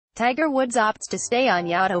Tiger Woods opts to stay on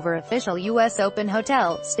yacht over official U.S. Open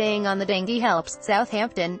hotel. Staying on the dinghy helps,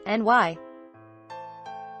 Southampton, and why?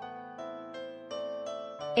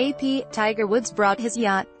 AP, Tiger Woods brought his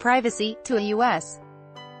yacht, Privacy, to a U.S.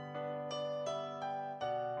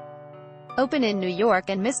 Open in New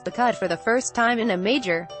York and missed the cut for the first time in a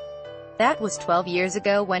major. That was 12 years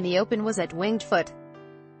ago when the Open was at Winged Foot.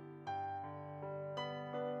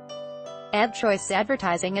 Ad choice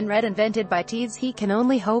advertising and red invented by Tees. He can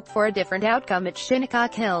only hope for a different outcome at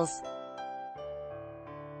Shinnecock Hills.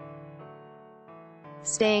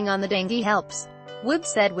 Staying on the dinghy helps, Woods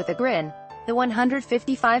said with a grin. The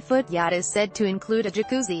 155-foot yacht is said to include a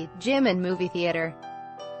jacuzzi, gym and movie theater.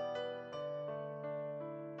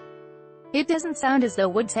 It doesn't sound as though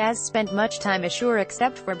Woods has spent much time ashore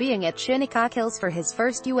except for being at Shinnecock Hills for his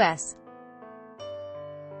first U.S.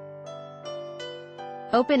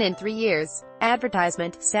 Open in 3 years.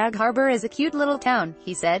 Advertisement, Sag Harbor is a cute little town,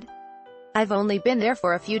 he said. I've only been there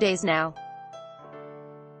for a few days now.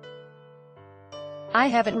 I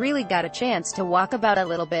haven't really got a chance to walk about a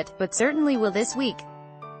little bit, but certainly will this week.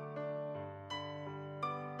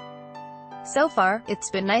 So far,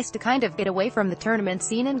 it's been nice to kind of get away from the tournament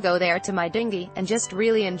scene and go there to my dinghy, and just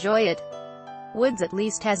really enjoy it. Woods at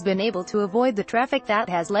least has been able to avoid the traffic that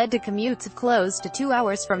has led to commutes of close to 2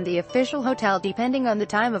 hours from the official hotel depending on the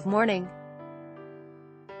time of morning.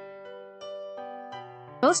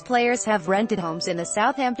 Most players have rented homes in the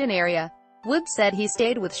Southampton area. Woods said he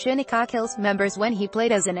stayed with Shinnecock Hills members when he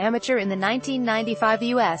played as an amateur in the 1995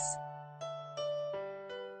 U.S.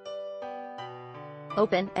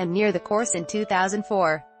 Open, and near the course in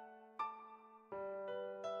 2004.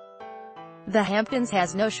 The Hamptons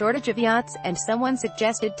has no shortage of yachts, and someone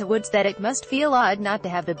suggested to Woods that it must feel odd not to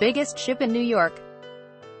have the biggest ship in New York.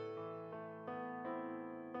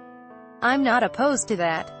 I'm not opposed to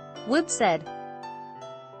that, Woods said.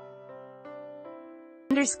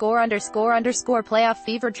 Playoff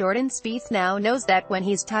fever. Jordan Spieth now knows that when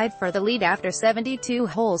he's tied for the lead after 72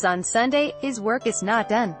 holes on Sunday, his work is not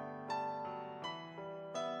done.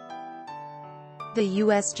 The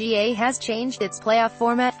USGA has changed its playoff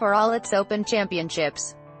format for all its Open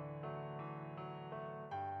championships.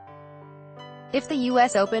 If the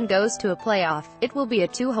US Open goes to a playoff, it will be a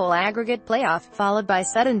 2-hole aggregate playoff, followed by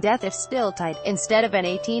sudden death if still tied, instead of an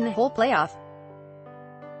 18-hole playoff.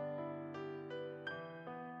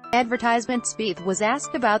 Advertisement. Spieth was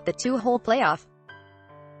asked about the 2-hole playoff.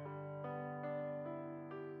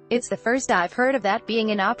 It's the first I've heard of that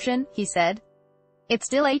being an option, he said. It's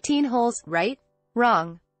still 18 holes, right?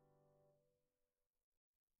 Wrong.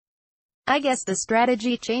 I guess the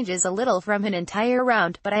strategy changes a little from an entire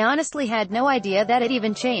round, but I honestly had no idea that it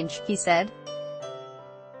even changed, he said.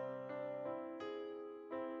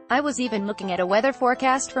 I was even looking at a weather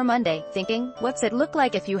forecast for Monday, thinking, what's it look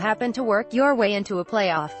like if you happen to work your way into a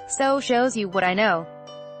playoff? So shows you what I know.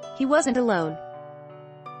 He wasn't alone.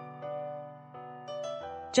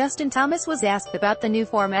 Justin Thomas was asked about the new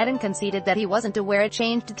format and conceded that he wasn't aware it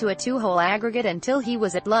changed to a 2-hole aggregate until he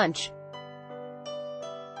was at lunch.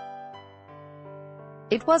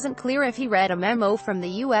 It wasn't clear if he read a memo from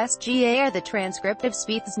the USGA or the transcript of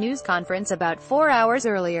Spieth's news conference about 4 hours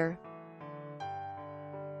earlier.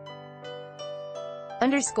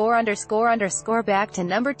 Back to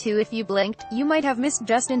number 2. If you blinked, you might have missed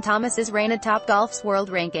Justin Thomas's reign atop golf's world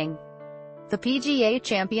ranking. The PGA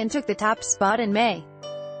champion took the top spot in May.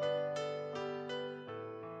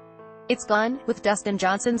 It's gone, with Dustin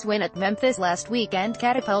Johnson's win at Memphis last weekend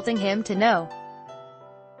catapulting him to No.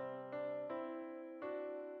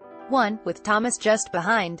 1, with Thomas just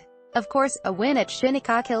behind. Of course, a win at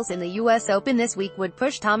Shinnecock Hills in the US Open this week would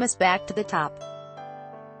push Thomas back to the top.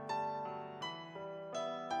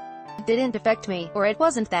 It didn't affect me, or it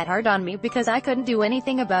wasn't that hard on me because I couldn't do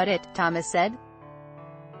anything about it, Thomas said.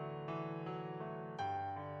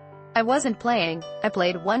 I wasn't playing. I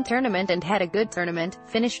played one tournament and had a good tournament,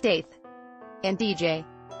 finished 8th. And DJ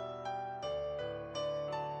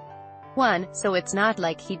won, so it's not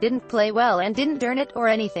like he didn't play well and didn't earn it or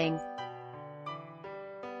anything.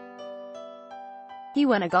 He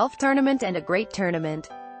won a golf tournament and a great tournament.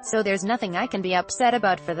 So there's nothing I can be upset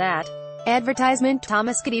about for that. Advertisement.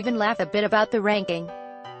 Thomas could even laugh a bit about the ranking.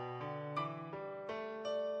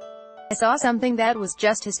 I saw something that was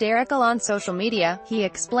just hysterical on social media, he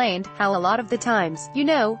explained, how a lot of the times, you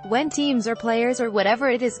know, when teams or players or whatever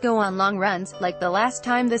it is go on long runs, like the last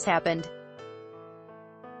time this happened.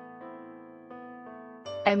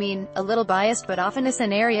 I mean, a little biased but often a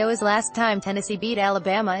scenario is last time Tennessee beat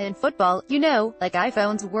Alabama in football, you know, like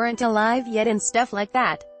iPhones weren't alive yet and stuff like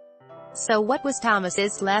that. So what was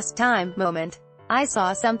Thomas's last time moment? I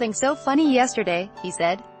saw something so funny yesterday, he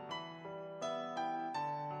said.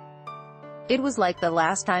 It was like the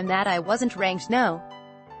last time that I wasn't ranked no.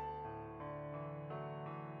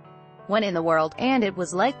 One in the world, and it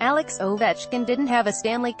was like Alex Ovechkin didn't have a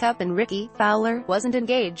Stanley Cup and Ricky Fowler wasn't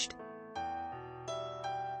engaged.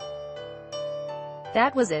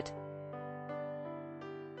 That was it.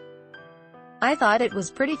 I thought it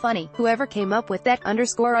was pretty funny. Whoever came up with that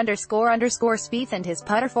 ____ Spieth and his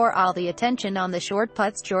putter for all the attention on the short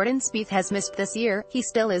putts Jordan Spieth has missed this year. He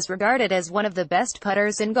still is regarded as one of the best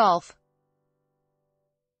putters in golf.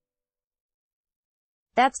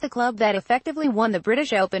 That's the club that effectively won the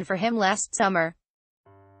British Open for him last summer.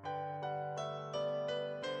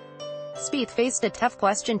 Spieth faced a tough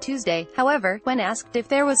question Tuesday, however, when asked if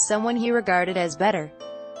there was someone he regarded as better.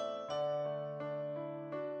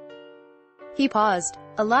 He paused.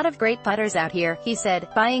 "A lot of great putters out here," he said,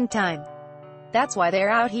 "buying time. That's why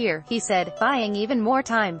they're out here," he said, "buying even more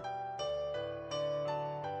time."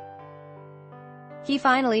 He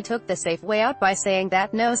finally took the safe way out by saying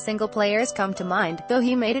that no single players come to mind, though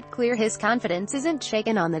he made it clear his confidence isn't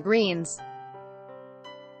shaken on the greens.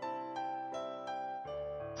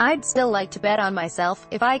 "I'd still like to bet on myself,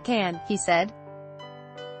 if I can," he said.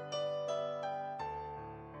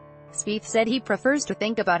 Spieth said he prefers to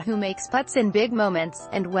think about who makes putts in big moments,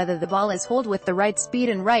 and whether the ball is holed with the right speed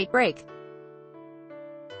and right break.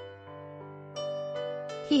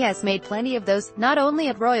 He has made plenty of those, not only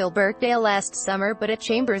at Royal Birkdale last summer but at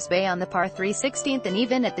Chambers Bay on the par 3 16th and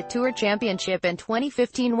even at the Tour Championship in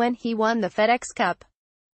 2015 when he won the FedEx Cup.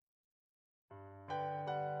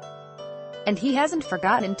 And he hasn't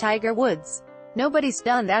forgotten Tiger Woods. "Nobody's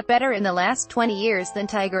done that better in the last 20 years than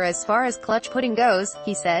Tiger as far as clutch putting goes,"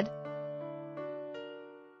 he said.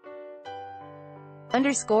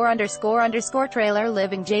 Trailer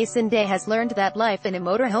living Jason Day has learned that life in a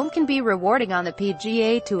motorhome can be rewarding on the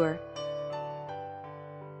PGA Tour.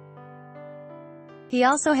 He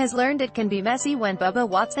also has learned it can be messy when Bubba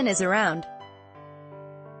Watson is around.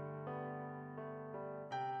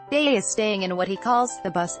 Day is staying in what he calls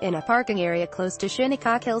the bus in a parking area close to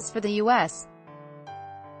Shinnecock Hills for the U.S.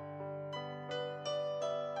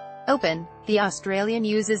 Open. The Australian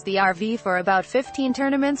uses the RV for about 15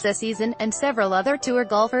 tournaments a season, and several other tour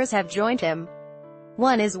golfers have joined him.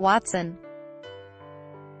 One is Watson.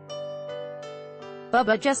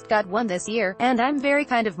 "Bubba just got one this year, and I'm very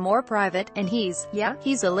kind of more private, and he's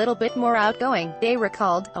a little bit more outgoing," Day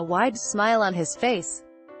recalled, a wide smile on his face.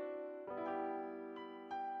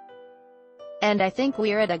 "And I think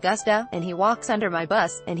we're at Augusta, and he walks under my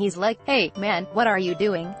bus, and he's like, 'Hey, man, what are you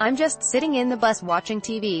doing?' I'm just sitting in the bus watching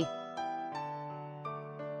TV.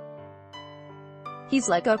 He's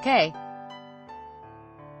like, 'Okay.'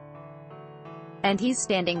 And he's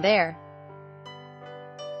standing there.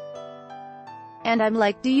 And I'm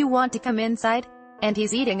like, 'Do you want to come inside?' And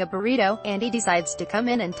he's eating a burrito, and he decides to come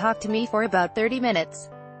in and talk to me for about 30 minutes.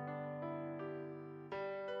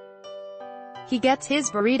 He gets his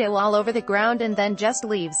burrito all over the ground and then just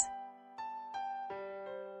leaves.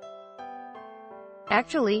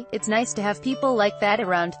 Actually, it's nice to have people like that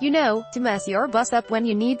around, you know, to mess your bus up when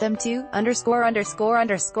you need them to."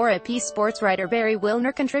 AP sports writer Barry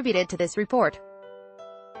Wilner contributed to this report.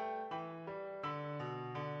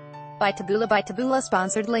 By Taboola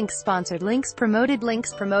Sponsored links Promoted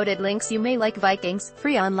links You may like Vikings,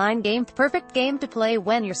 free online game, perfect game to play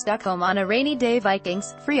when you're stuck home on a rainy day.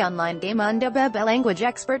 Vikings, free online game on Debeb. A language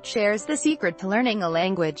expert shares the secret to learning a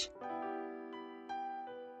language.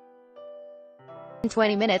 In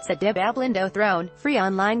 20 minutes at Debab. Lindo Throne, free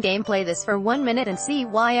online game. Play this for 1 minute and see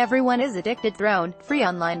why everyone is addicted. Throne, free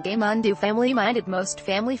online game on Do. Family-minded, most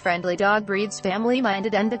family-friendly dog breeds.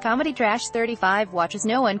 Family-minded. And the comedy trash. 35 watches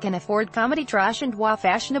no one can afford comedy trash and wow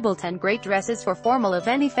fashionable 10 great dresses for formal of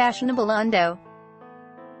any fashionable undo.